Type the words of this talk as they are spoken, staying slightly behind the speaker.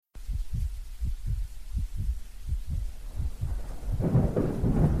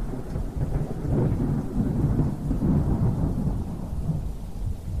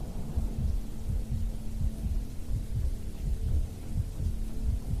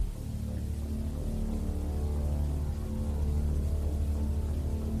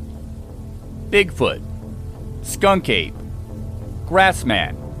Bigfoot, skunk ape,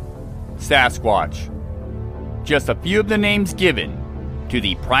 grassman, Sasquatch. Just a few of the names given to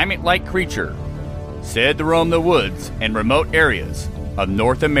the primate-like creature said to roam the woods and remote areas of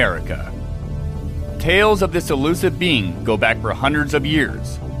North America. Tales of this elusive being go back for hundreds of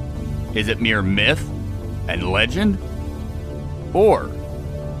years. Is it mere myth and legend? Or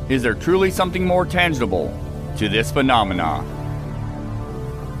is there truly something more tangible to this phenomena?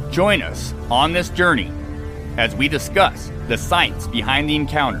 Join us on this journey as we discuss the science behind the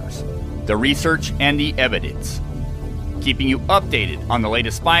encounters, the research, and the evidence, keeping you updated on the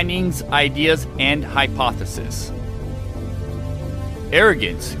latest findings, ideas, and hypotheses.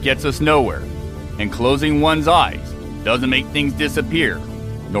 Arrogance gets us nowhere, and closing one's eyes doesn't make things disappear,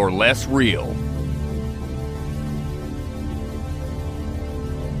 nor less real.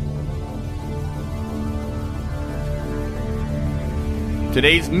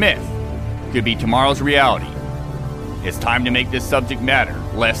 Today's myth could be tomorrow's reality. It's time to make this subject matter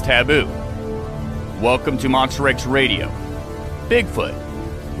less taboo. Welcome to Monster X Radio. Bigfoot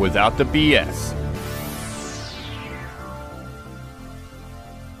without the BS.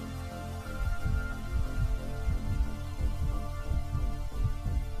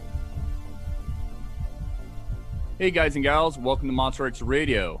 Hey guys and gals, welcome to Monster X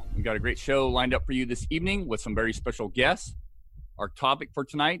Radio. We've got a great show lined up for you this evening with some very special guests. Our topic for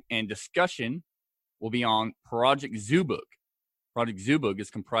tonight and discussion will be on Project Zoobook. Project Zoobook is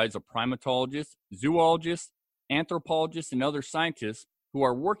comprised of primatologists, zoologists, anthropologists, and other scientists who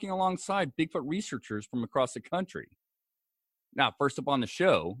are working alongside Bigfoot researchers from across the country. Now, first up on the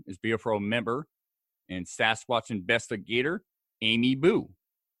show is BFRO member and Sasquatch investigator, Amy Boo.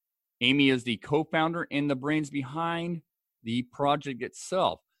 Amy is the co-founder and the brains behind the project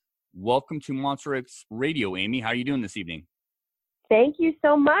itself. Welcome to Monster X Radio, Amy. How are you doing this evening? Thank you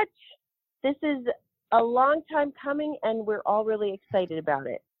so much. This is a long time coming, and we're all really excited about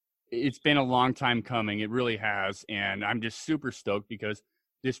it. It's been a long time coming. It really has. And I'm just super stoked because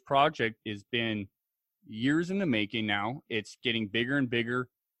this project has been years in the making now. It's getting bigger and bigger.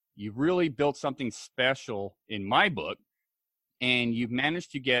 You've really built something special in my book, and you've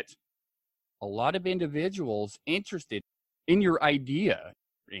managed to get a lot of individuals interested in your idea,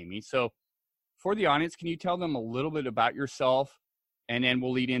 Amy. So for the audience, can you tell them a little bit about yourself? And then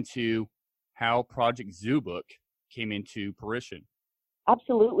we'll lead into how Project Zoobook came into fruition.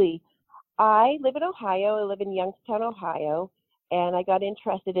 Absolutely. I live in Ohio. I live in Youngstown, Ohio, and I got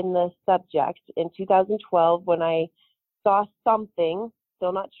interested in the subject in 2012 when I saw something,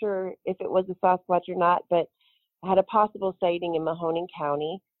 still not sure if it was a Sasquatch or not, but I had a possible sighting in Mahoning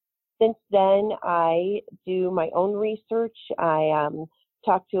County. Since then, I do my own research. I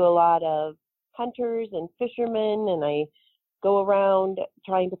talk to a lot of hunters and fishermen, and I go around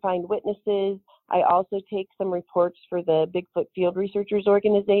trying to find witnesses. I also take some reports for the Bigfoot Field Researchers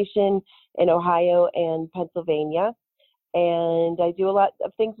Organization in Ohio and Pennsylvania. And I do a lot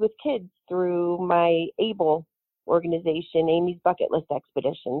of things with kids through my ABLE organization, Amy's Bucket List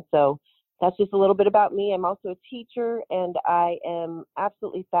Expedition. So that's just a little bit about me. I'm also a teacher, and I am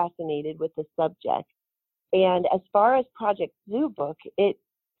absolutely fascinated with the subject. And as far as Project Zoobook, it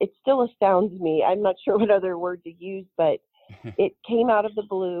still astounds me. I'm not sure what other word to use, but it came out of the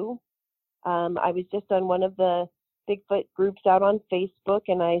blue. I was just on one of the Bigfoot groups out on Facebook,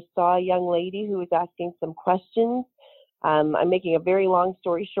 and I saw a young lady who was asking some questions. I'm making a very long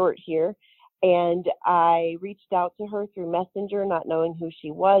story short here. And I reached out to her through Messenger, not knowing who she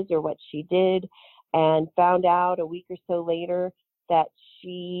was or what she did, and found out a week or so later that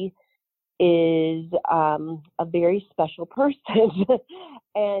she is a very special person.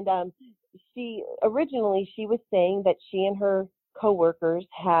 And she was saying that she and her coworkers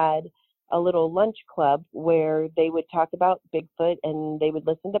had a little lunch club where they would talk about Bigfoot and they would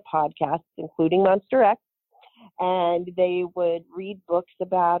listen to podcasts, including Monster X, and they would read books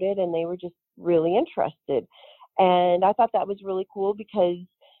about it, and they were just really interested. And I thought that was really cool because,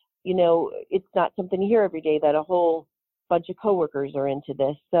 you know, it's not something you hear every day that a whole bunch of coworkers are into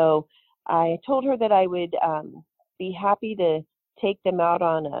this. So I told her that I would be happy to take them out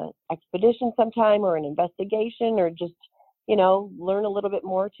on an expedition sometime or an investigation or just, you know, learn a little bit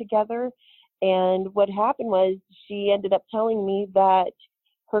more together. And what happened was she ended up telling me that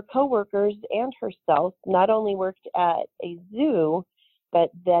her coworkers and herself not only worked at a zoo, but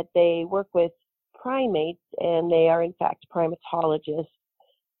that they work with primates, and they are in fact primatologists.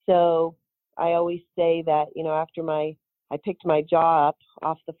 So I always say that, you know, after I picked my jaw up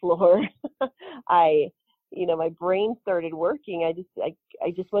off the floor, my brain started working.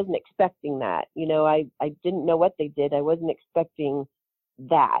 I just wasn't expecting that. You know, I didn't know what they did. I wasn't expecting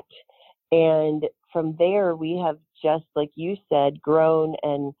that. And from there, we have just, like you said, grown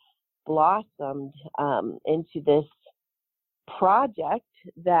and blossomed into this project,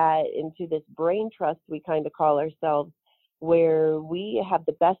 into this brain trust we kind of call ourselves, where we have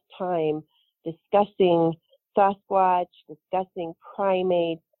the best time discussing Sasquatch, discussing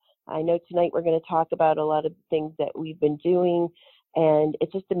primates. I know tonight we're going to talk about a lot of things that we've been doing, and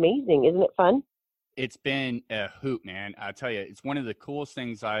it's just amazing. Isn't it fun? It's been a hoot, man. I tell you, it's one of the coolest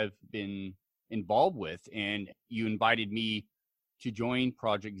things I've been involved with. And you invited me to join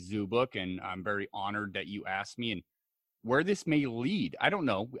Project Zoobook, and I'm very honored that you asked me. And where this may lead, I don't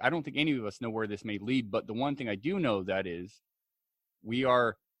know. I don't think any of us know where this may lead. But the one thing I do know that is we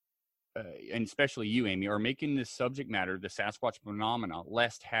are, and especially you, Amy, are making this subject matter, the Sasquatch phenomena,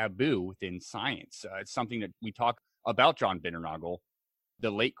 less taboo within science. It's something that we talk about John Bindernagel, the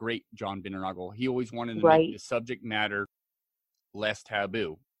late, great John Bindernagel. He always wanted to make the subject matter less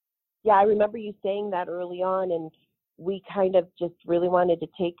taboo. Yeah, I remember you saying that early on, and we kind of just really wanted to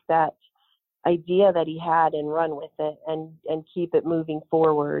take that idea that he had and run with it and keep it moving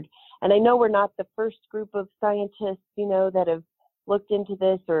forward. And I know we're not the first group of scientists, that have looked into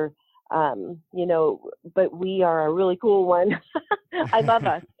this or, but we are a really cool one. I love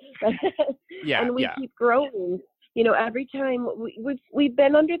us. And we keep growing. Every time we've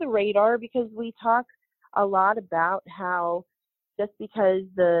been under the radar because we talk a lot about how just because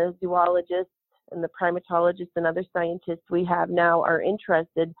the zoologists and the primatologists and other scientists we have now are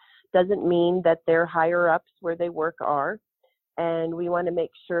interested doesn't mean that their higher ups where they work are. And we want to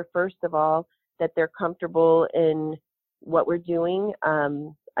make sure, first of all, that they're comfortable in what we're doing.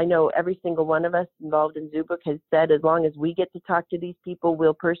 I know every single one of us involved in Zoobook has said, as long as we get to talk to these people,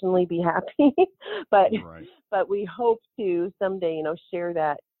 we'll personally be happy. but we hope to someday,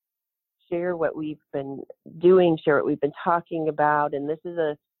 share what we've been doing, share what we've been talking about. And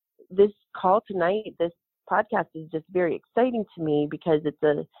this call tonight, this podcast is just very exciting to me because it's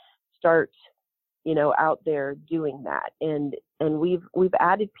a start, out there doing that. And we've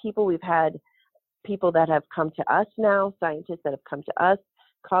added people. We've had people that have come to us now, scientists that have come to us,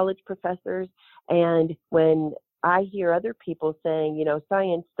 college professors. And when I hear other people saying,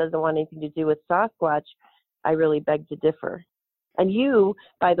 science doesn't want anything to do with Sasquatch, I really beg to differ. And you,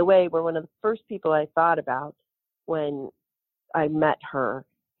 by the way, were one of the first people I thought about when I met her,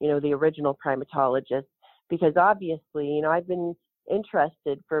 the original primatologist, because obviously, I've been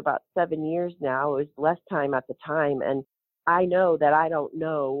interested for about 7 years now. It was less time at the time. And I know that I don't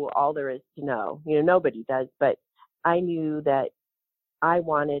know all there is to know. Nobody does, but I knew that I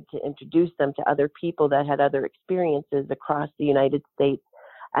wanted to introduce them to other people that had other experiences across the United States.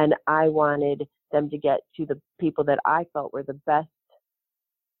 And I wanted them to get to the people that I felt were the best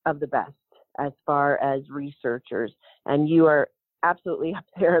of the best as far as researchers. And you are absolutely up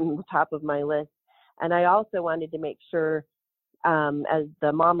there on the top of my list. And I also wanted to make sure, as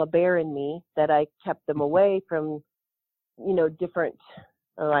the mama bear in me, that I kept them away from, different,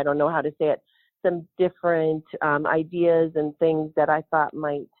 I don't know how to say it, some different ideas and things that I thought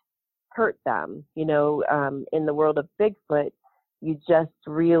might hurt them. In the world of Bigfoot, you just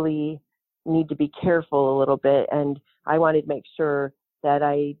really need to be careful a little bit. And I wanted to make sure that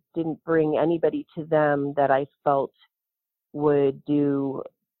I didn't bring anybody to them that I felt would do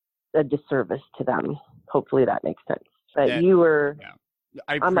a disservice to them. Hopefully that makes sense. But you were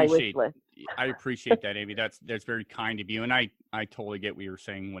on my wish list. I appreciate that, Amy. That's very kind of you. And I totally get what you were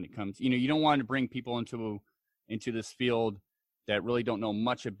saying when it comes, you don't want to bring people into this field that really don't know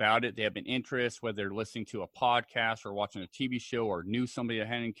much about it. They have an interest, whether they're listening to a podcast or watching a TV show or knew somebody that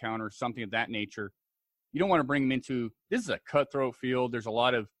had an encounter, something of that nature. You don't want to bring them into, this is a cutthroat field. There's a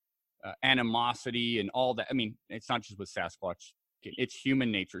lot of animosity and all that. I mean, it's not just with Sasquatch. It's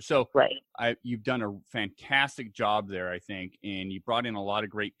human nature. So you've done a fantastic job there, I think, and you brought in a lot of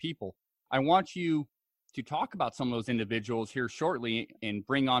great people. I want you to talk about some of those individuals here shortly and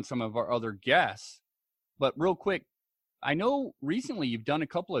bring on some of our other guests. But real quick, I know recently you've done a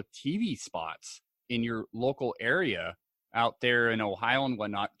couple of TV spots in your local area out there in Ohio and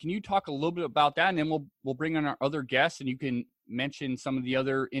whatnot. Can you talk a little bit about that? And then we'll bring on our other guests and you can mention some of the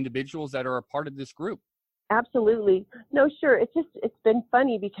other individuals that are a part of this group. Absolutely. No, sure. It's been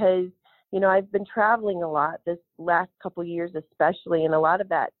funny because, I've been traveling a lot this last couple of years, especially, and a lot of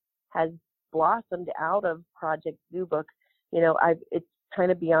that has blossomed out of Project Zoobook. It's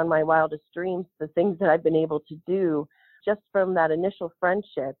kind of beyond my wildest dreams, the things that I've been able to do just from that initial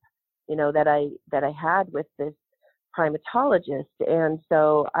friendship, that I had with this primatologist. And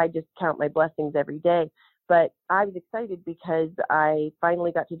so I just count my blessings every day. But I was excited because I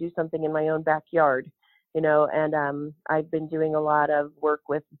finally got to do something in my own backyard. And I've been doing a lot of work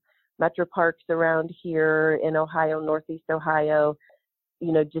with metro parks around here in Ohio, Northeast Ohio,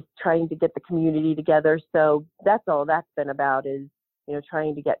 just trying to get the community together. So that's all that's been about is,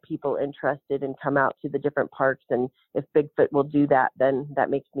 trying to get people interested and come out to the different parks. And if Bigfoot will do that, then that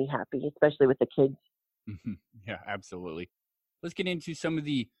makes me happy, especially with the kids. Yeah, absolutely. Let's get into some of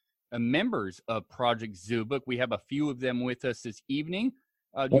the members of Project Zoobook. We have a few of them with us this evening.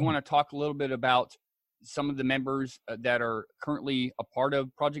 Do you want to talk a little bit about some of the members that are currently a part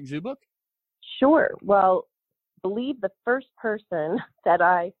of Project Zoobook? Sure. Well, I believe the first person that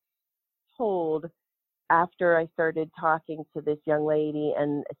I told after I started talking to this young lady,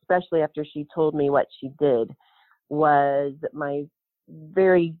 and especially after she told me what she did, was my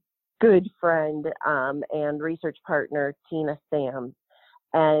very good friend and research partner, Tina Sams.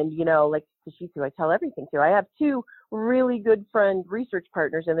 And, like she's who I tell everything to. I have two really good friend research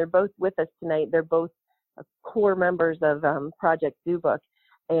partners, and they're both with us tonight. They're both core members of Project Zoobook,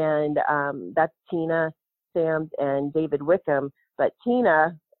 and that's Tina Sams and David Wickham. But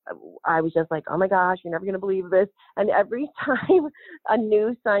Tina, I was just like, oh my gosh, you're never going to believe this. And every time a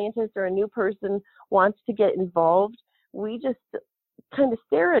new scientist or a new person wants to get involved, we just kind of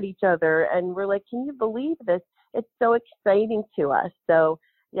stare at each other and we're like, can you believe this? It's so exciting to us. So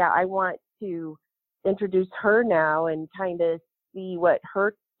yeah, I want to introduce her now and kind of see what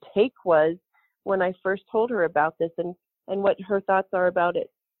her take was when I first told her about this and what her thoughts are about it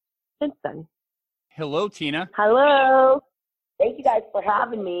since then. Hello, Tina. Hello. Thank you guys for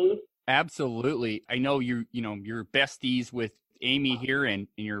having me. Absolutely. I know you're besties with Amy here, and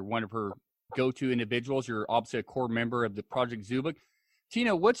you're one of her go-to individuals. You're obviously a core member of the Project Zoobook.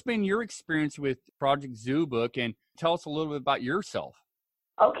 Tina, what's been your experience with Project Zoobook, and tell us a little bit about yourself.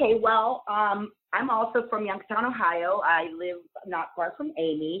 Okay, well, I'm also from Youngstown, Ohio. I live not far from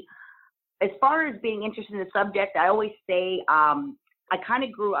Amy. As far as being interested in the subject, I always say I kind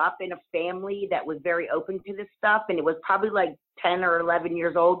of grew up in a family that was very open to this stuff, and it was probably like 10 or 11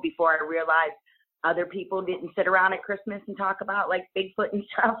 years old before I realized other people didn't sit around at Christmas and talk about like Bigfoot and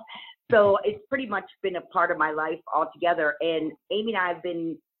stuff. So it's pretty much been a part of my life altogether. And Amy and I have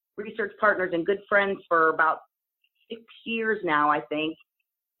been research partners and good friends for about 6 years now, I think.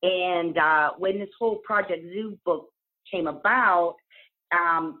 And when this whole Project Zoobook came about,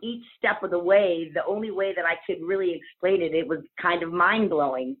 each step of the way, the only way that I could really explain it, it was kind of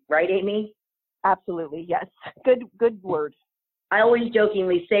mind-blowing. Right, Amy? Absolutely, yes. Good word. I always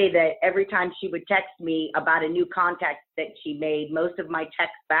jokingly say that every time she would text me about a new contact that she made, most of my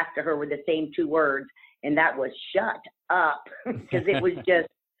texts back to her were the same two words, and that was "shut up," because it was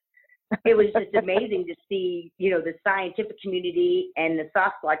just amazing to see, the scientific community and the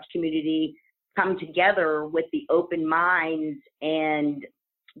Sasquatch community come together with the open minds and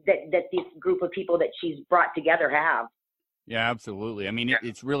that this group of people that she's brought together have. Yeah, absolutely. I mean,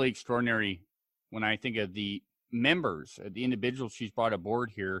 it's really extraordinary when I think of the members, the individuals she's brought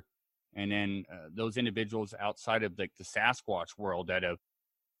aboard here, and then those individuals outside of the Sasquatch world that have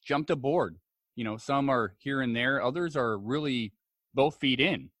jumped aboard. Some are here and there, others are really both feet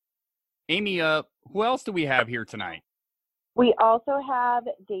in. Amy, who else do we have here tonight? We also have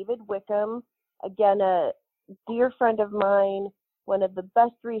David Wickham, again, a dear friend of mine, one of the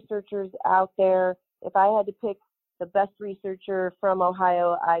best researchers out there. If I had to pick the best researcher from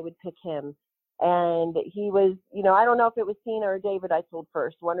Ohio, I would pick him. And he was, I don't know if it was Tina or David I told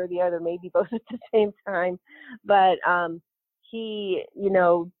first, one or the other, maybe both at the same time. But he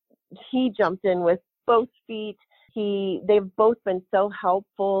jumped in with both feet. They've both been so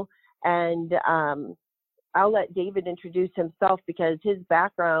helpful. And I'll let David introduce himself because his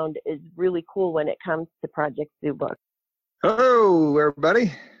background is really cool when it comes to Project Zoobook. Hello,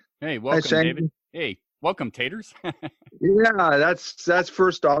 everybody. Hey, welcome, David. Hey, welcome, Taters. Yeah, that's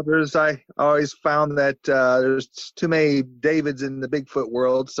first off. I always found that there's too many Davids in the Bigfoot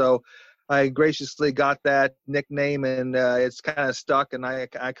world, so I graciously got that nickname, and it's kind of stuck, and I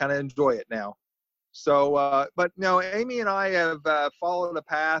kind of enjoy it now. So, but Amy and I have followed a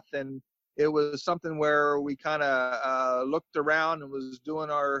path, and it was something where we kind of looked around and was doing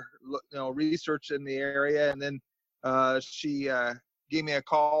our research in the area, and then she gave me a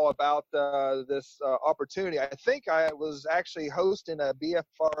call about this opportunity. I think I was actually hosting a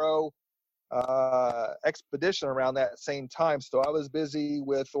BFRO expedition around that same time, so I was busy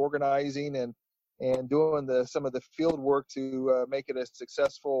with organizing and doing some of the field work to make it a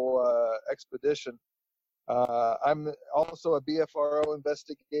successful expedition. I'm also a BFRO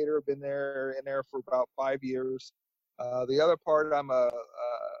investigator. I've been in there for about 5 years. The other part, I'm a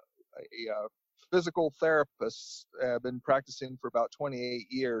physical therapist. I've been practicing for about 28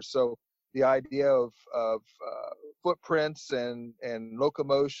 years. So the idea of footprints and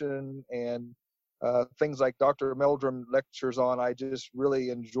locomotion and things like Dr. Meldrum lectures on, I just really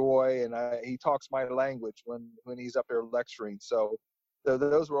enjoy, and he talks my language when he's up there lecturing. So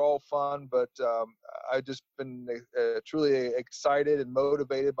those were all fun, but I've just been truly excited and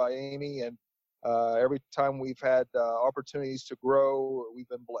motivated by Amy, and every time we've had opportunities to grow, we've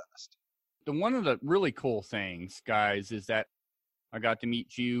been blessed. One of the really cool things, guys, is that I got to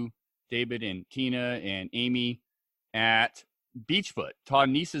meet you, David and Tina and Amy, at Beachfoot, Todd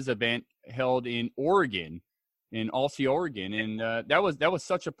Neese's event held in Oregon, in Alsea, Oregon. And that was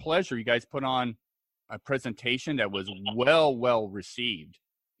such a pleasure. You guys put on a presentation that was well received.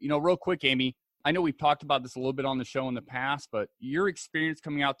 Real quick, Amy, I know we've talked about this a little bit on the show in the past, but your experience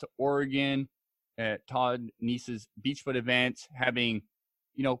coming out to Oregon at Todd Neese's Beachfoot event, having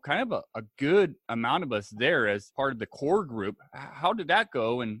kind of a good amount of us there as part of the core group. How did that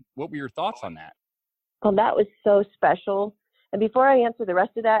go, and what were your thoughts on that? Well, that was so special. And before I answer the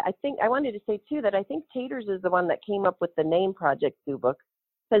rest of that, I wanted to say, too, that I think Taters is the one that came up with the name Project Zoobook,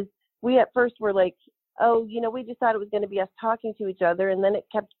 because we at first were like, oh, we just thought it was going to be us talking to each other, and then it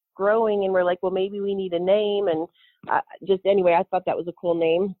kept growing, and we're like, well, maybe we need a name. And anyway, I thought that was a cool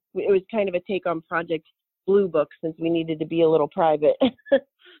name. It was kind of a take on Project Blue Book, since we needed to be a little private.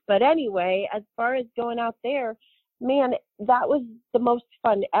 But anyway, as far as going out there, man, that was the most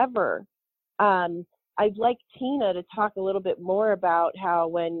fun ever. I'd like Tina to talk a little bit more about how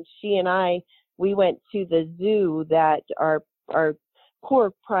when she and we went to the zoo, that our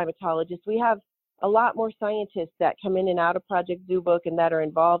core primatologists, we have a lot more scientists that come in and out of Project Zoobook and that are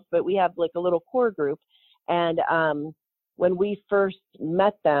involved, but we have like a little core group. And when we first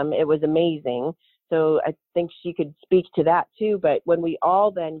met them, it was amazing. So I think she could speak to that too. But when we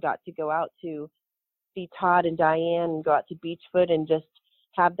all then got to go out to see Todd and Diane and go out to Beachfoot and just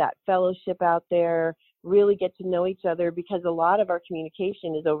have that fellowship out there, really get to know each other, because a lot of our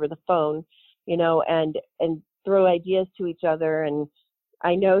communication is over the phone, and throw ideas to each other. And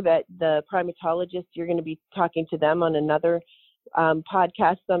I know that the primatologists, you're going to be talking to them on another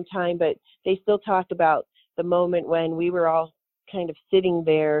podcast sometime, but they still talk about the moment when we were all kind of sitting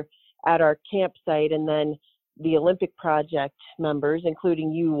there at our campsite, and then the Olympic Project members,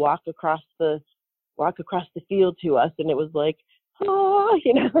 including you, walk across the field to us, and it was like, oh,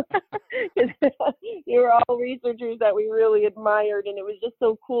 you were all researchers that we really admired, and it was just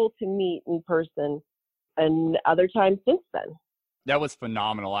so cool to meet in person. And other times since then. That was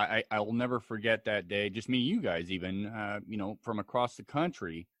phenomenal. I will never forget that day. Just meeting you guys, even from across the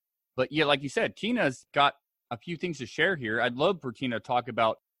country. But yeah, like you said, Tina's got a few things to share here. I'd love for Tina to talk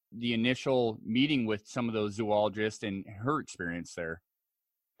about the initial meeting with some of those zoologists and her experience there.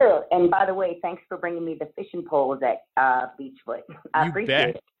 Sure. And by the way, thanks for bringing me the fishing poles at Beachfoot. I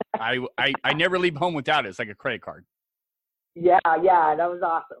appreciate it. I never leave home without it. It's like a credit card. Yeah, that was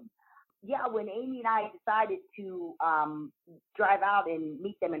awesome. Yeah, when Amy and I decided to drive out and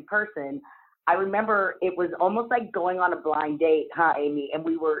meet them in person, I remember it was almost like going on a blind date, huh, Amy? And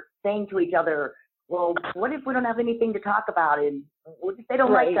we were saying to each other, well, what if we don't have anything to talk about? And what if they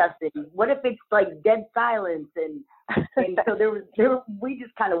don't like us? And what if it's like dead silence? And so we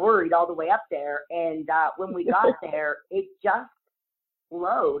just kind of worried all the way up there. And when we got there, it just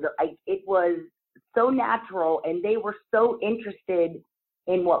flowed. It was so natural, and they were so interested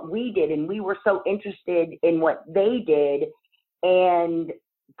in what we did, and we were so interested in what they did, and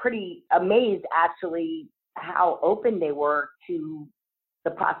pretty amazed actually how open they were to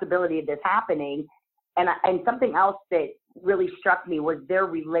the possibility of this happening. And something else that really struck me was their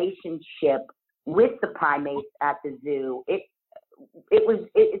relationship with the primates at the zoo.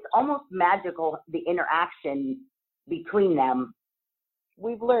 It's almost magical, the interaction between them.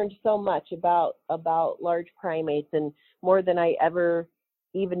 We've learned so much about large primates, and more than I ever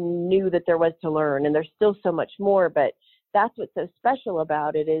even knew that there was to learn. And there's still so much more, but that's what's so special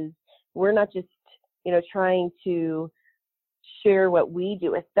about it, is we're not just, trying to share what we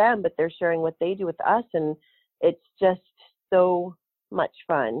do with them, but they're sharing what they do with us. And it's just so much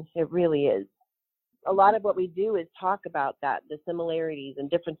fun. It really is. A lot of what we do is talk about that, the similarities and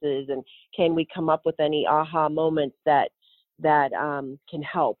differences, and can we come up with any aha moments that can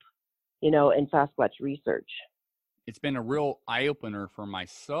help, in Sasquatch research. It's been a real eye-opener for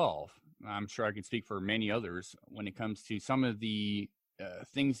myself. I'm sure I can speak for many others when it comes to some of the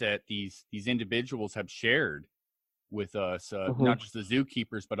things that these individuals have shared with us, not just the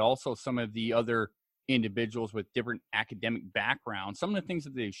zookeepers, but also some of the other individuals with different academic backgrounds. Some of the things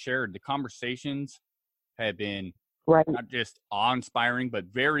that they've shared, the conversations have been not just awe-inspiring, but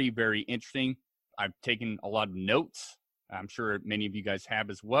very, very interesting. I've taken a lot of notes. I'm sure many of you guys have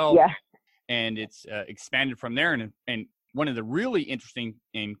as well. Yeah. and it's expanded from there. And one of the really interesting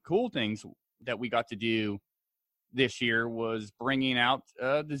and cool things that we got to do this year was bringing out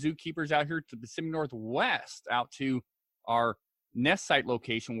the zookeepers out here to the Pacific Northwest, out to our nest site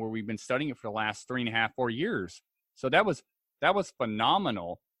location where we've been studying it for the last 3.5, 4 years. So that was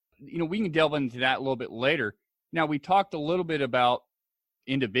phenomenal. You know, we can delve into that a little bit later. Now, we talked a little bit about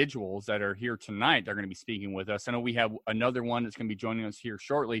individuals that are here tonight. They're going to be speaking with us. I know we have another one that's going to be joining us here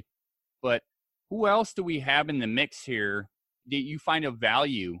shortly, but who else do we have in the mix here that you find of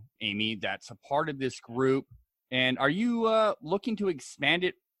value, Amy, that's a part of this group? And are you looking to expand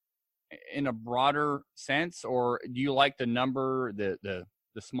it in a broader sense, or do you like the number, the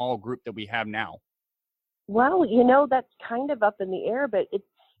small group that we have now? Well, that's kind of up in the air, but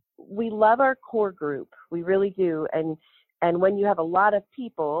we love our core group. We really do. And when you have a lot of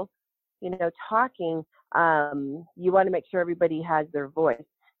people, talking, you want to make sure everybody has their voice.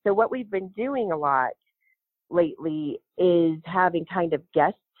 So what we've been doing a lot lately is having kind of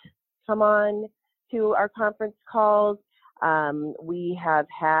guests come on to our conference calls. We have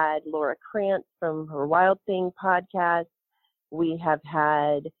had Laura Krantz from her Wild Thing podcast. We have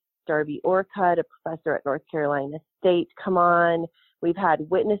had Darby Orcutt, a professor at North Carolina State, come on. We've had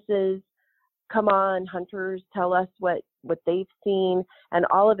witnesses come on, hunters tell us what they've seen, and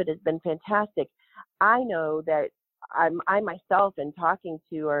all of it has been fantastic. I know that I myself, in talking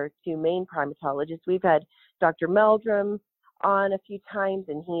to our two main primatologists, we've had Dr. Meldrum on a few times,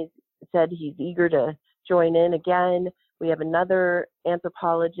 and he's said he's eager to join in again. We have another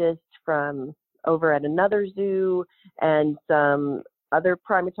anthropologist from over at another zoo, and some other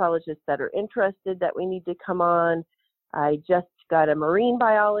primatologists that are interested that we need to come on. I just got a marine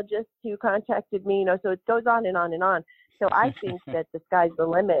biologist who contacted me, so it goes on and on and on. So I think that the sky's the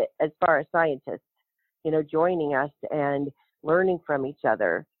limit as far as scientists, joining us and learning from each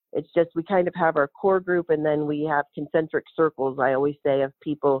other. It's just, we kind of have our core group, and then we have concentric circles, I always say, of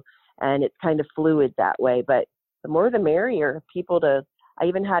people, and it's kind of fluid that way. But the more the merrier, I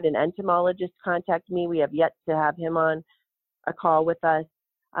even had an entomologist contact me. We have yet to have him on a call with us.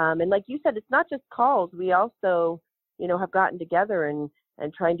 And like you said, it's not just calls. We also, have gotten together and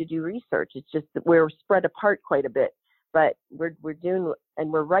trying to do research. It's just that we're spread apart quite a bit, but we're doing,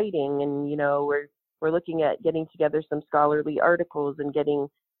 and we're writing, and, we're looking at getting together some scholarly articles and getting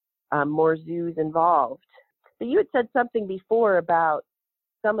more zoos involved. But you had said something before about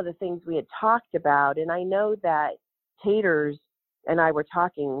some of the things we had talked about, and I know that Taters and I were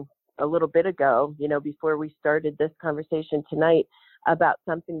talking a little bit ago, before we started this conversation tonight, about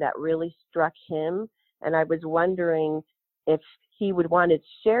something that really struck him, and I was wondering if he would want to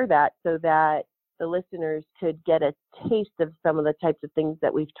share that so that the listeners could get a taste of some of the types of things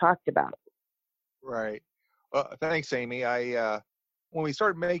that we've talked about. Right. Well, thanks, Amy. When we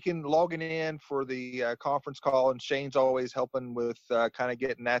started logging in for the conference call, and Shane's always helping with kind of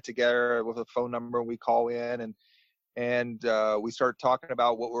getting that together with a phone number, we call in and we start talking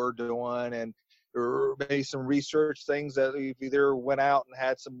about what we're doing, and maybe some research things that we've either went out and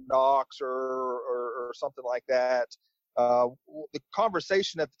had some docs or something like that. The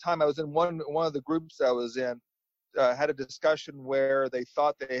conversation at the time, I was in one of the groups I was in, had a discussion where they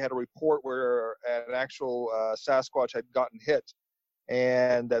thought they had a report where an actual Sasquatch had gotten hit,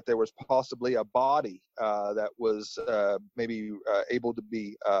 and that there was possibly a body that was maybe able to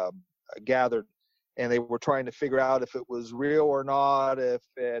be gathered, and they were trying to figure out if it was real or not, did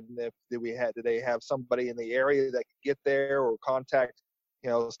they have somebody in the area that could get there or contact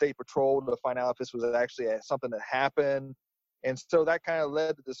State Patrol to find out if this was actually something that happened. And so that kind of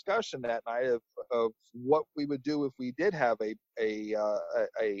led the discussion that night of what we would do if we did have a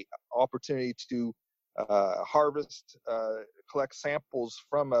opportunity to harvest, collect samples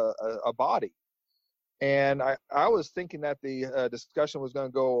from a body. And I was thinking that the discussion was going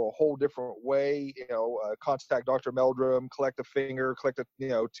to go a whole different way, contact Dr. Meldrum, collect a finger, collect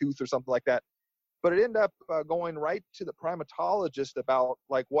a tooth or something like that. But it ended up going right to the primatologist about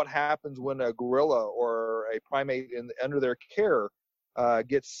like what happens when a gorilla or a primate under their care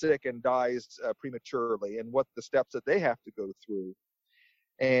gets sick and dies prematurely, and what the steps that they have to go through.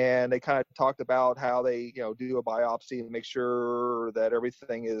 And they kind of talked about how they do a biopsy and make sure that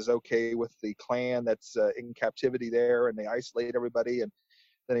everything is okay with the clan that's in captivity there, and they isolate everybody, and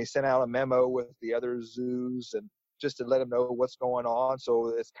then they sent out a memo with the other zoos and just to let them know what's going on. So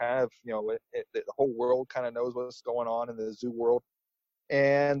it's kind of, the whole world kind of knows what's going on in the zoo world.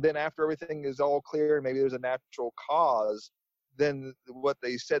 And then after everything is all clear, maybe there's a natural cause, then what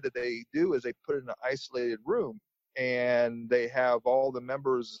they said that they do is they put it in an isolated room, and they have all the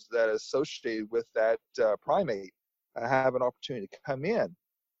members that are associated with that primate have an opportunity to come in.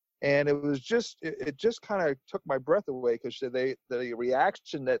 And it just kind of took my breath away, because the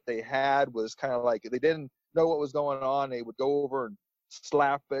reaction that they had was kind of like they didn't know what was going on. They would go over and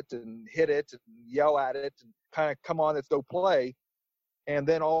slap it and hit it and yell at it and kind of, come on, let's go play. And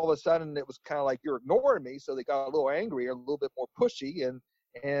then all of a sudden it was kind of like, you're ignoring me. So they got a little angry, a little bit more pushy, and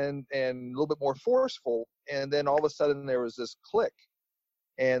a little bit more forceful. And then all of a sudden there was this click,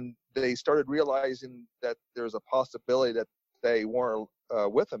 and they started realizing that there's a possibility that they weren't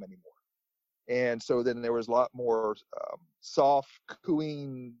with them anymore. And so then there was a lot more soft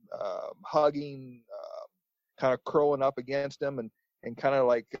cooing, hugging, kind of curling up against them, and kind of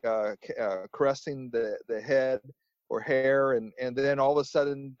like caressing the head or hair. And then all of a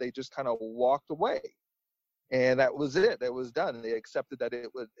sudden they just kind of walked away. And that was it. That was done. They accepted that it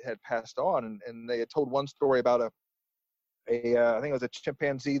had passed on. And they had told one story about I think it was a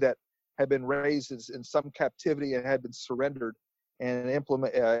chimpanzee that had been raised in some captivity and had been surrendered and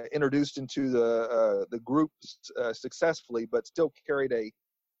introduced into the group successfully, but still carried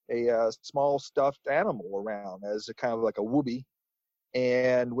a small stuffed animal around as a kind of like a whoopee.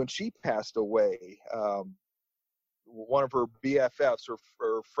 And when she passed away, one of her BFFs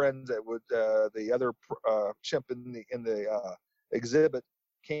or friends that would the other chimp in the exhibit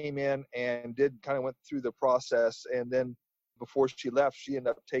came in and went through the process. And then before she left, she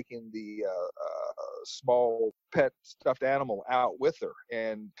ended up taking the small pet stuffed animal out with her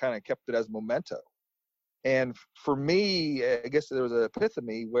and kind of kept it as memento. And for me, I guess there was an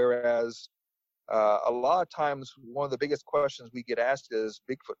epiphany, whereas a lot of times one of the biggest questions we get asked as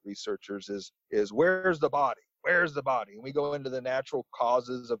Bigfoot researchers is where's the body? Where's the body? And we go into the natural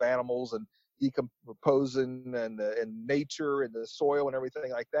causes of animals and decomposing and nature and the soil and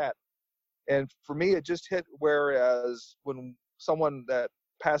everything like that. And for me, it just hit, whereas when someone that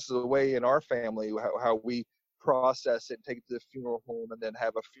passes away in our family, how we process it, take it to the funeral home, and then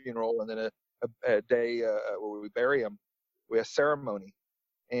have a funeral, and then a day where we bury them, we have ceremony.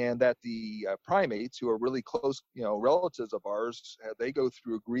 And that the primates, who are really close, relatives of ours, they go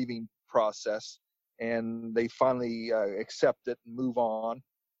through a grieving process, and they finally accept it and move on.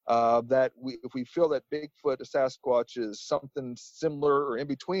 That if we feel that Bigfoot, a Sasquatch, is something similar or in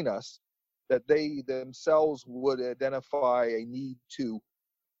between us, that they themselves would identify a need to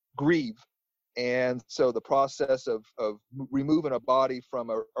grieve. And so the process of removing a body from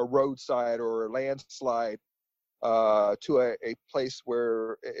a roadside or a landslide to a place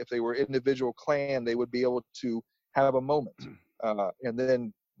where, if they were individual clan, they would be able to have a moment, and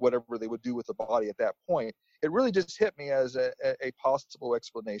then whatever they would do with the body at that point. It really just hit me as a possible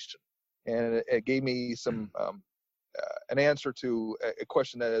explanation, and it gave me some an answer to a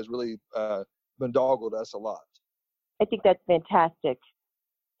question that has really boondoggled us a lot. I think that's fantastic.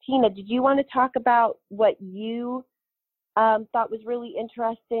 Tina, did you want to talk about what you thought was really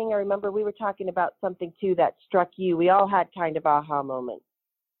interesting? I remember we were talking about something too that struck you. We all had kind of aha moments.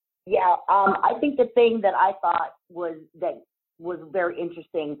 Yeah, I think the thing that I thought was very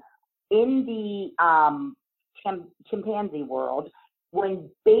interesting in the chimpanzee world, when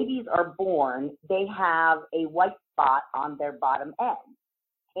babies are born, they have a white spot on their bottom end.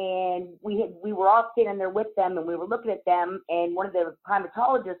 And we were all sitting there with them, and we were looking at them, and one of the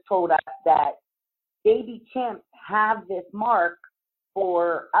primatologists told us that baby chimps have this mark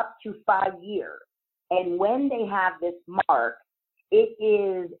for up to 5 years. And when they have this mark, it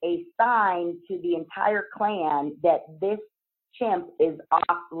is a sign to the entire clan that this chimp is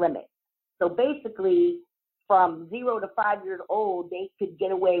off limits. So basically, from 0 to 5 years old, they could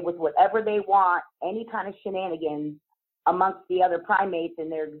get away with whatever they want, any kind of shenanigans amongst the other primates in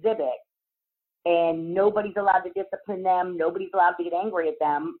their exhibit. And nobody's allowed to discipline them. Nobody's allowed to get angry at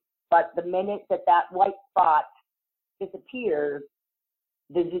them. But the minute that white spot disappears,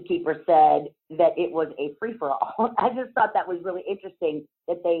 the zookeeper said that it was a free-for-all. I just thought that was really interesting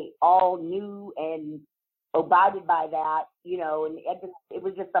that they all knew and abided by that, and it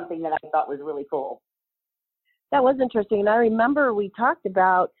was just something that I thought was really cool. That was interesting. And I remember we talked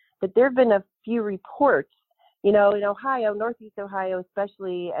about that there have been a few reports, in Ohio, Northeast Ohio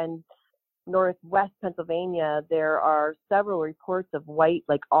especially, and Northwest Pennsylvania, there are several reports of white,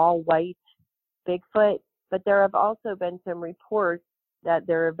 like all white Bigfoot, but there have also been some reports that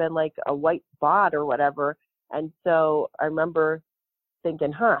there have been like a white spot or whatever. And so I remember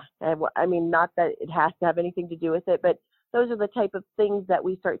thinking, I mean, not that it has to have anything to do with it, but those are the type of things that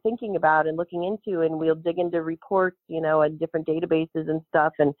we start thinking about and looking into, and we'll dig into reports, and different databases and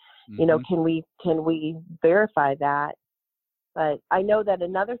stuff. And, can we verify that? But I know that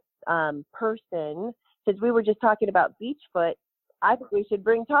another person, since we were just talking about Beachfoot, I think we should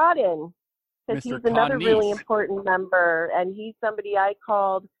bring Todd in, because he's another really important member, and he's somebody I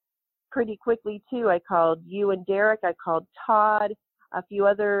called pretty quickly too. I called you and Derek. I called Todd, a few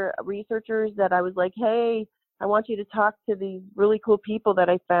other researchers that I was like, hey, I want you to talk to these really cool people that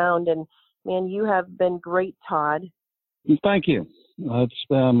I found. And man, you have been great, Todd. Thank you.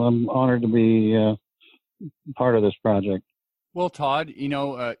 I'm honored to be part of this project. Well, Todd,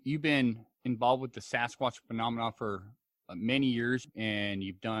 you've been involved with the Sasquatch phenomenon for many years, and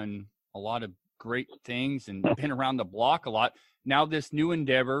you've done a lot of great things and been around the block a lot. Now this new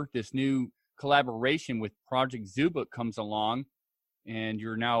endeavor, this new collaboration with Project Zoobook comes along, and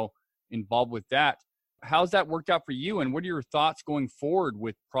you're now involved with that. How's that worked out for you, and what are your thoughts going forward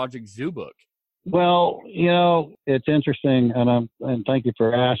with Project Zoobook? Well, it's interesting, and thank you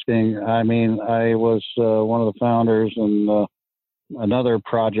for asking. I mean, I was one of the founders in another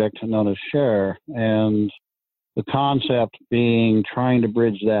project known as Share, and the concept being trying to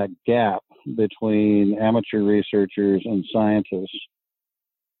bridge that gap between amateur researchers and scientists.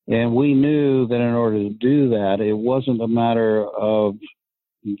 And we knew that in order to do that, it wasn't a matter of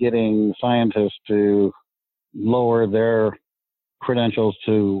getting scientists to lower their credentials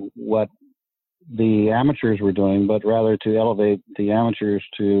to what the amateurs were doing, but rather to elevate the amateurs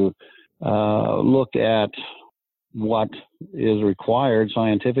to look at what is required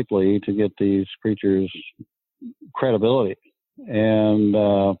scientifically to get these creatures credibility.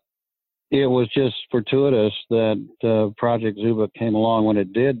 And it was just fortuitous that Project Zoobook came along when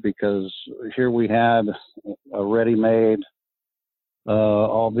it did, because here we had a ready-made,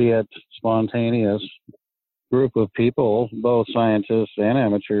 albeit spontaneous, group of people, both scientists and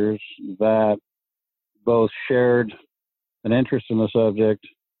amateurs, that both shared an interest in the subject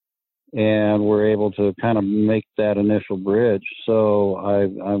and were able to kind of make that initial bridge. So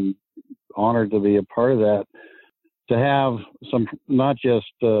I'm honored to be a part of that, to have some, not just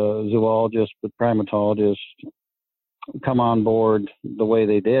zoologists, but primatologists come on board the way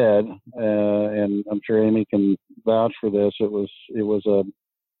they did. And I'm sure Amy can vouch for this. It was a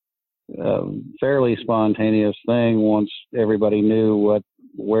fairly spontaneous thing once everybody knew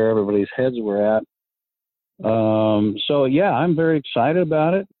where everybody's heads were at. So yeah, I'm very excited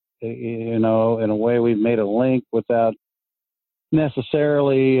about it. In a way, we've made a link without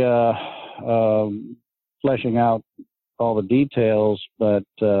necessarily fleshing out all the details, but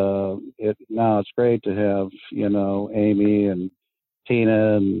now it's great to have Amy and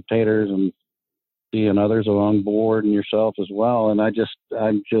Tina and Taters and others on board, and yourself as well. And I'm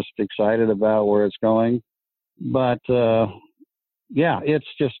just excited about where it's going. But yeah, it's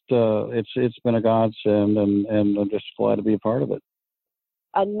just it's been a godsend, and I'm just glad to be a part of it.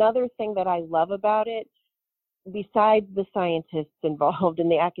 Another thing that I love about it, besides the scientists involved and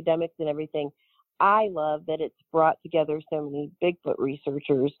the academics and everything, I love that it's brought together so many Bigfoot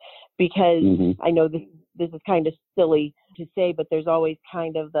researchers, because I know this is kind of silly to say, but there's always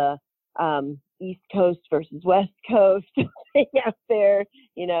kind of the East Coast versus West Coast thing out there.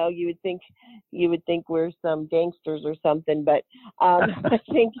 You would think we're some gangsters or something, but I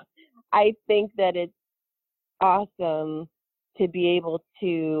think that it's awesome to be able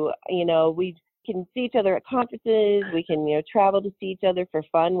to, we can see each other at conferences, we can, travel to see each other for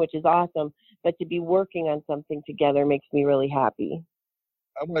fun, which is awesome, but to be working on something together makes me really happy.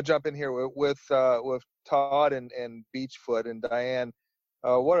 I'm going to jump in here with Todd and Beachfoot and Diane.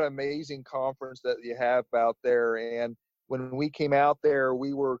 What an amazing conference that you have out there. And when we came out there,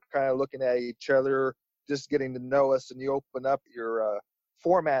 we were kind of looking at each other, just getting to know us, and you opened up your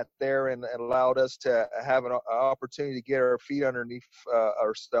format there and allowed us to have an opportunity to get our feet underneath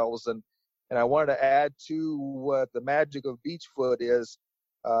ourselves. And I wanted to add to what the magic of Beachfoot is.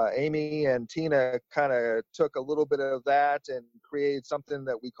 Amy and Tina kind of took a little bit of that and created something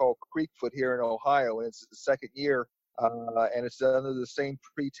that we call Creekfoot here in Ohio, and it's the second year, and it's under the same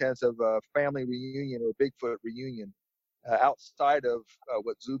pretense of a family reunion or Bigfoot reunion outside of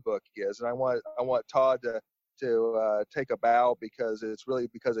what Zoobook is. And I want Todd to take a bow, because it's really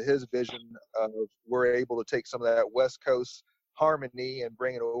because of his vision of we're able to take some of that West Coast harmony and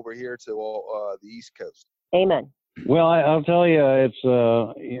bring it over here to the East Coast. Amen. Well, I'll tell you, it's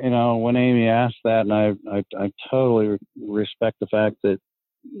when Amy asked that, and I totally respect the fact that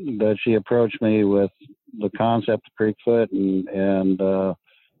she approached me with the concept of Creekfoot, and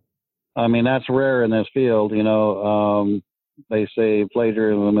I mean, that's rare in this field. They say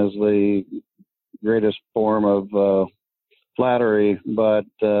plagiarism is the greatest form of flattery, but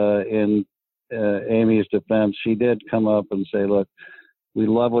in Amy's defense, she did come up and say, look, we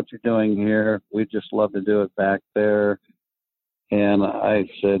love what you're doing here. We'd just love to do it back there. And I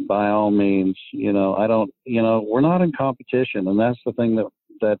said, by all means, we're not in competition. And that's the thing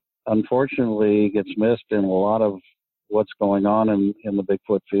that unfortunately gets missed in a lot of what's going on in the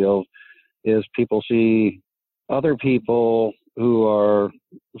Bigfoot field is people see other people who are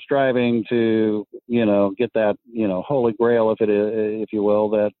striving to, get that, holy grail, if you will,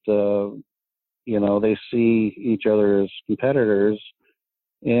 that, they see each other as competitors,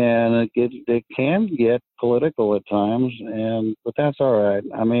 and it can get political at times, but that's all right.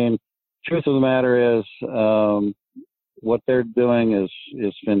 I mean, truth of the matter is, what they're doing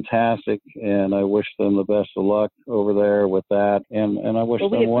is fantastic, and I wish them the best of luck over there with that, and I wish them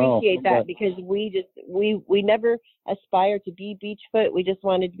well. We appreciate that because we never aspired to be Beachfoot. We just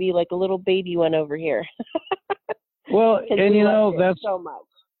wanted to be like a little baby one over here. Well, and that's so much.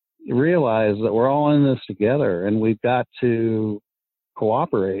 Realize that we're all in this together, and we've got to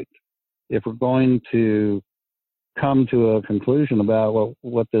cooperate if we're going to come to a conclusion about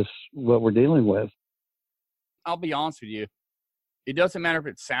what we're dealing with. I'll be honest with you. It doesn't matter if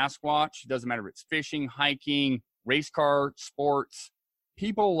it's Sasquatch. It doesn't matter if it's fishing, hiking, race car, sports.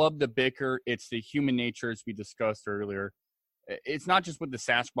 People love to bicker. It's the human nature, as we discussed earlier. It's not just with the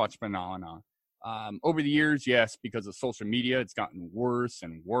Sasquatch phenomenon. Over the years, yes, because of social media, it's gotten worse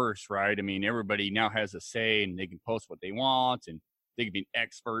and worse, right? I mean, everybody now has a say, and they can post what they want, and they can be an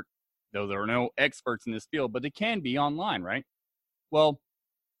expert, though there are no experts in this field, but they can be online, right? Well,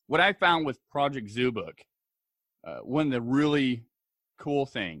 what I found with Project Zoobook, one of the really cool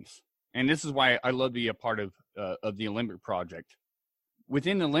things, and this is why I love to be a part of the Olympic Project.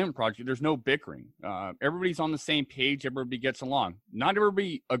 Within the Olympic Project, there's no bickering. Everybody's on the same page. Everybody gets along. Not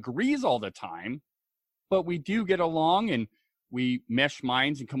everybody agrees all the time, but we do get along, and we mesh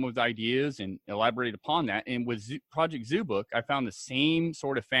minds and come up with ideas and elaborate upon that. And with Project Zoobook, I found the same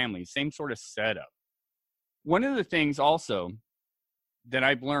sort of family, same sort of setup. One of the things also that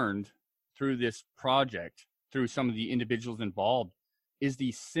I've learned through this project, through some of the individuals involved, is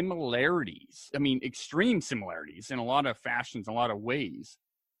the similarities, extreme similarities in a lot of fashions, a lot of ways,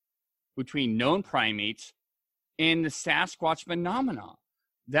 between known primates and the Sasquatch phenomenon.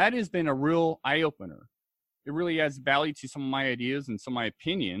 That has been a real eye-opener. It really adds value to some of my ideas and some of my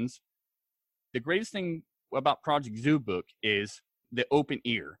opinions. The greatest thing about Project Zoobook is the open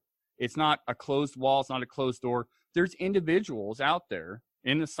ear. It's not a closed wall. It's not a closed door. There's individuals out there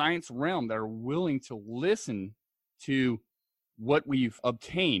in the science realm that are willing to listen to what we've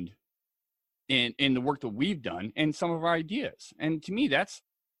obtained in the work that we've done and some of our ideas. And to me, that's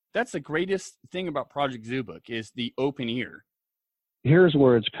the greatest thing about Project Zoobook is the open ear. Here's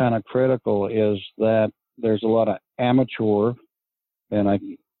where it's kind of critical is that there's a lot of amateur, and I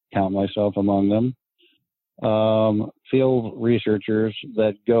count myself among them, field researchers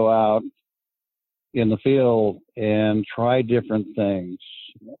that go out in the field and try different things,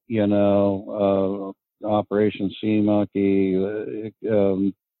 Operation Sea Monkey,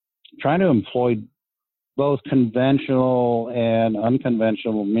 trying to employ both conventional and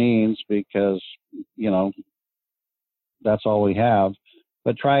unconventional means because, that's all we have,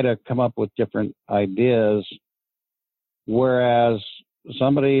 but try to come up with different ideas. Whereas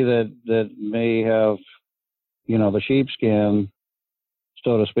somebody that may have, the sheepskin,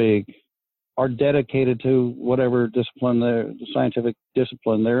 so to speak, are dedicated to whatever discipline, the scientific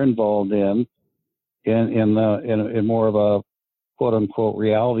discipline they're involved in more of a quote unquote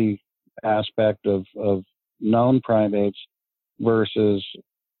reality aspect of known primates versus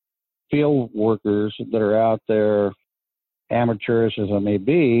field workers that are out there, amateurish as it may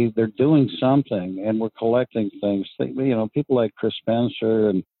be, they're doing something, and we're collecting things. People like Chris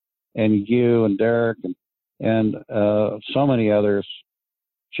Spencer and you and Derek and so many others,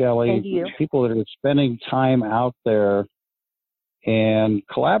 Shelley, people that are spending time out there and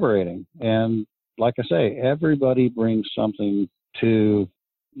collaborating. And like I say, everybody brings something to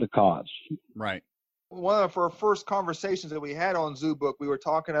the cause. Right. One of our first conversations that we had on Zoobook, we were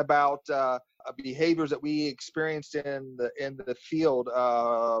talking about behaviors that we experienced in the field,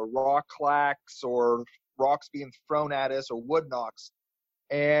 rock clacks or rocks being thrown at us or wood knocks.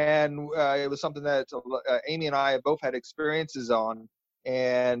 And it was something that Amy and I have both had experiences on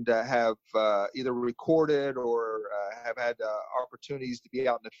and have either recorded or have had opportunities to be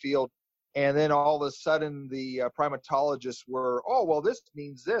out in the field. And then all of a sudden the primatologists were, oh, well, this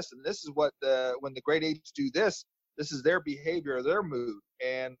means this. And this is what when the great apes do this, this is their behavior, their mood.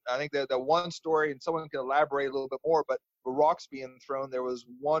 And I think that the one story, and someone can elaborate a little bit more, but the rocks being thrown, there was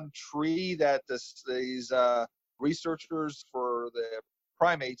one tree that these researchers for the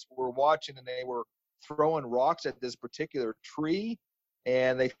primates were watching, and they were throwing rocks at this particular tree.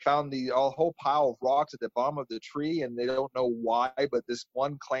 And they found the whole pile of rocks at the bottom of the tree, and they don't know why, but this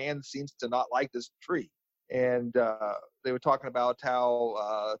one clan seems to not like this tree. And they were talking about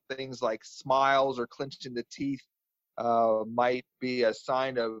how things like smiles or clenching the teeth might be a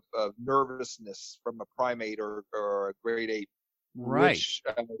sign of nervousness from a primate or a great ape, Right. which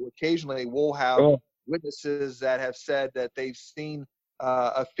occasionally we'll have witnesses that have said that they've seen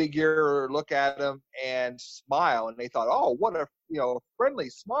a figure or look at them and smile, and they thought, oh, what a friendly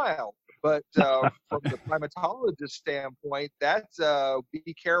smile. But from the primatologist standpoint, that's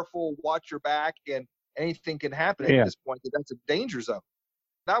be careful, watch your back, and anything can happen at this point. That's a danger zone.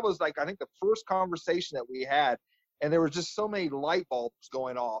 That was like, I think, the first conversation that we had, and there were just so many light bulbs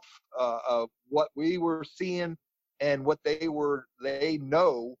going off of what we were seeing and what they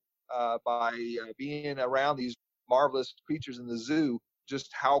know by being around these marvelous creatures in the zoo, just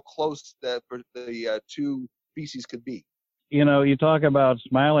how close the two species could be. You talk about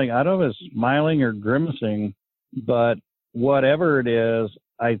smiling. I don't know if it's smiling or grimacing, but whatever it is,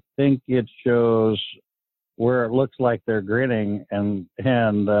 I think it shows where it looks like they're grinning, and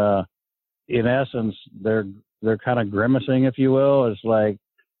in essence, they're kind of grimacing, if you will. It's like,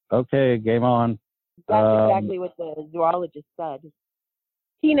 okay, game on. That's exactly what the zoologist said.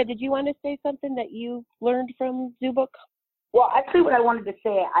 Tina, did you want to say something that you learned from Zoobook? Well, actually, what I wanted to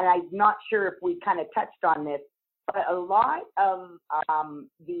say, and I'm not sure if we kind of touched on this, but a lot of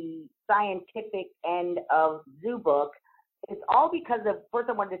the scientific end of Zoobook is all because of, first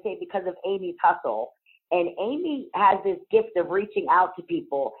I wanted to say, because of Amy's hustle. And Amy has this gift of reaching out to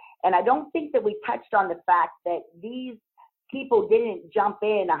people. And I don't think that we touched on the fact that these people didn't jump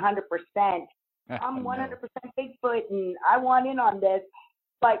in 100%. I'm 100% Bigfoot and I want in on this.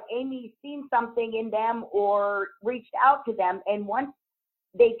 But Amy's seen something in them or reached out to them. And once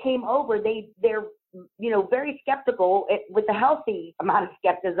they came over, they're very skeptical with a healthy amount of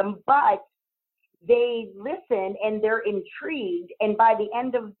skepticism, but they listen and they're intrigued. And by the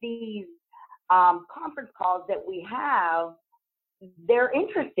end of these conference calls that we have, they're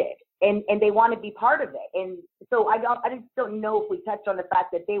interested and they want to be part of it. And so I just don't know if we touched on the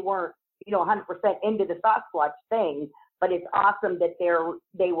fact that they weren't 100% into the Sasquatch thing, but it's awesome that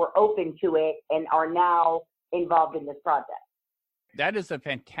they were open to it and are now involved in this project. That is a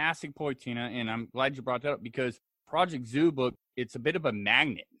fantastic point, Tina, and I'm glad you brought that up, because Project Zoobook, it's a bit of a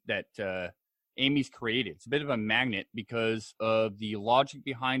magnet that Amy's created. It's a bit of a magnet because of the logic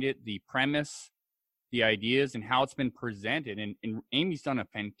behind it, the premise, the ideas, and how it's been presented. And Amy's done a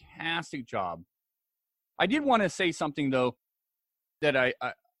fantastic job. I did want to say something, though, that I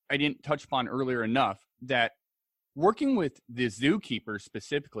didn't touch upon earlier enough, that working with the zookeepers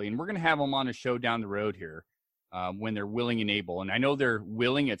specifically, and we're going to have them on a show down the road here when they're willing and able. And I know they're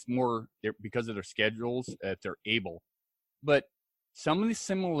willing. It's more because of their schedules that they're able. But some of the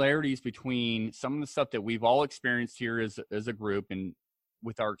similarities between some of the stuff that we've all experienced here as a group and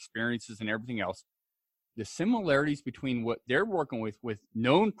with our experiences and everything else, the similarities between what they're working with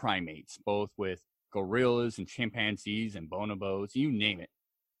known primates, both with gorillas and chimpanzees and bonobos, you name it.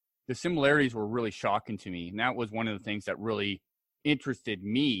 The similarities were really shocking to me. And that was one of the things that really interested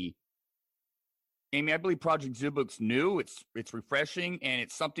me. Amy, I believe Project Zoobook's new. It's refreshing and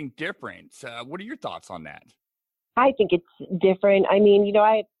it's something different. What are your thoughts on that? I think it's different. I mean,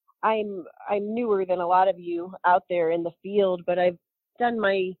 I'm newer than a lot of you out there in the field, but I've done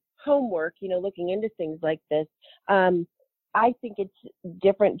my homework, looking into things like this. I think it's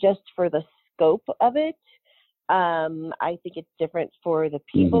different just for the scope of it. I think it's different for the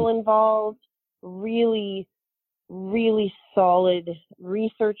people involved. Really, really solid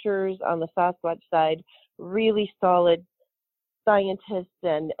researchers on the Sasquatch side, really solid scientists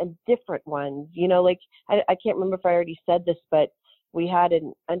and different ones. I can't remember if I already said this, but we had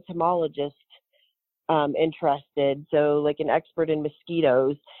an entomologist interested, so like an expert in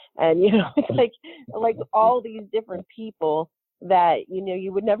mosquitoes, and it's like all these different people that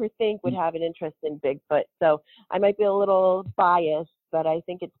you would never think would have an interest in Bigfoot. So I might be a little biased, but I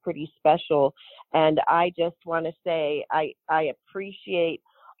think it's pretty special. And I just want to say I appreciate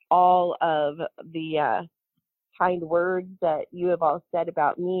all of the kind words that you have all said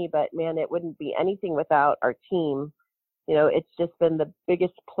about me, but man, it wouldn't be anything without our team. It's just been the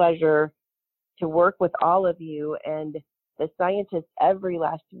biggest pleasure to work with all of you and the scientists, every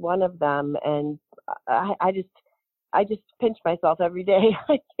last one of them. And I just pinch myself every day.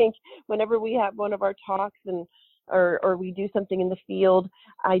 I think whenever we have one of our talks or we do something in the field,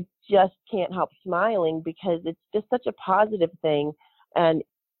 I just can't help smiling because it's just such a positive thing. And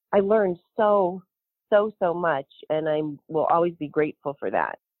I learned so much, and I will always be grateful for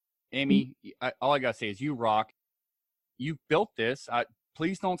that. Amy, all I got to say is you rock. You built this.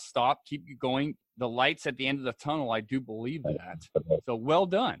 Please don't stop. Keep going. The light's at the end of the tunnel. I do believe that. So well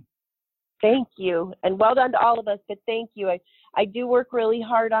done. Thank you. And well done to all of us, but thank you. I do work really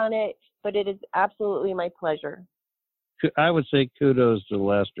hard on it, but it is absolutely my pleasure. I would say kudos to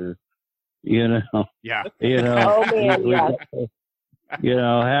Lester. Yeah. Oh man, yes.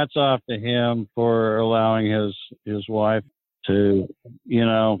 Hats off to him for allowing his wife to,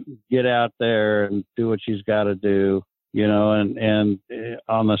 get out there and do what she's got to do, and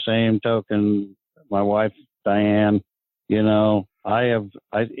on the same token, my wife, Diane, since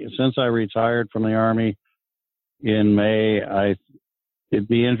I retired from the Army in May, it'd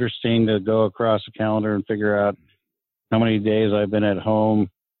be interesting to go across the calendar and figure out how many days I've been at home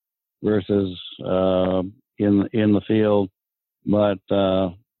versus in the field. But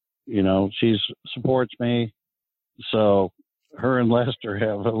she supports me, so her and Lester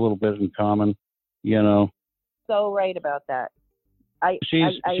have a little bit in common. So right about that. I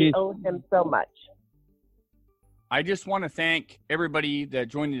owe him so much. I just want to thank everybody that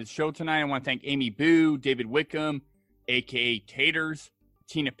joined the show tonight. I want to thank Amy Boo, David Wickham, a.k.a. Taters,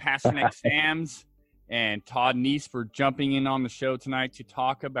 Tina Pasternak Sams, and Todd Neese for jumping in on the show tonight to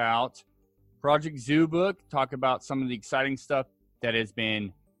talk about Project Zoobook, talk about some of the exciting stuff that has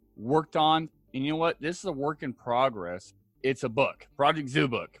been worked on. And you know what? This is a work in progress. It's a book, Project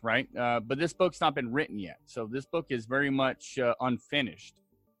Zoobook, right? But this book's not been written yet. So this book is very much unfinished.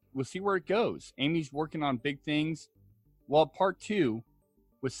 We'll see where it goes. Amy's working on big things. Well, part 2,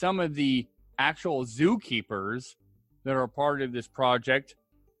 with some of the actual zookeepers that are a part of this project,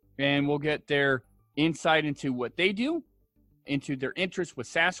 and we'll get their insight into what they do, into their interest with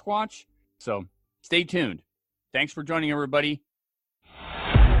Sasquatch. So stay tuned. Thanks for joining, everybody.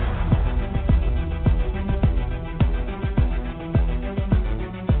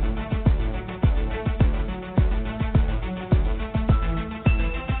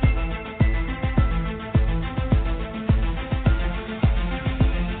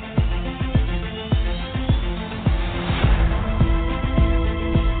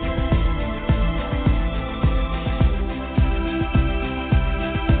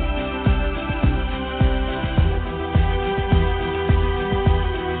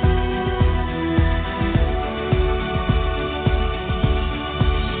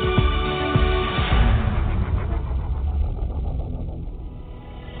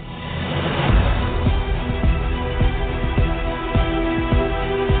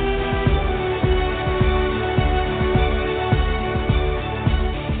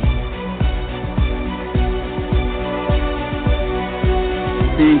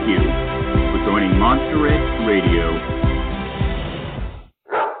 Thank you for joining Monster Edge Radio.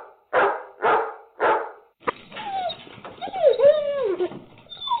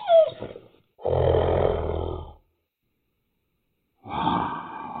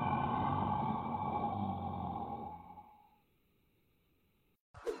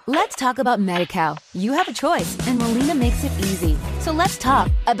 Let's talk about Medi-Cal. You have a choice, and Molina makes it easy. So let's talk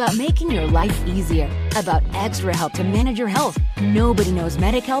about making your life easier, about extra help to manage your health. Nobody knows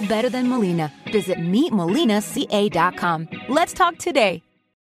Medi-Cal better than Molina. Visit meetmolinaca.com. Let's talk today.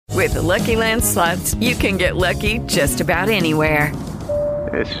 With the Lucky Land Slots, you can get lucky just about anywhere.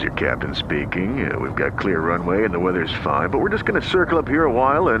 This is your captain speaking. We've got clear runway and the weather's fine, but we're just going to circle up here a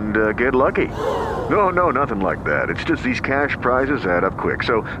while and get lucky. No, nothing like that. It's just these cash prizes add up quick.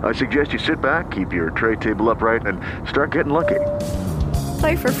 So I suggest you sit back, keep your tray table upright, and start getting lucky.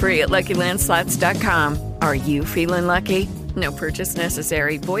 Play for free at LuckyLandSlots.com. Are you feeling lucky? No purchase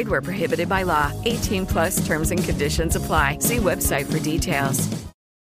necessary. Void where prohibited by law. 18+ terms and conditions apply. See website for details.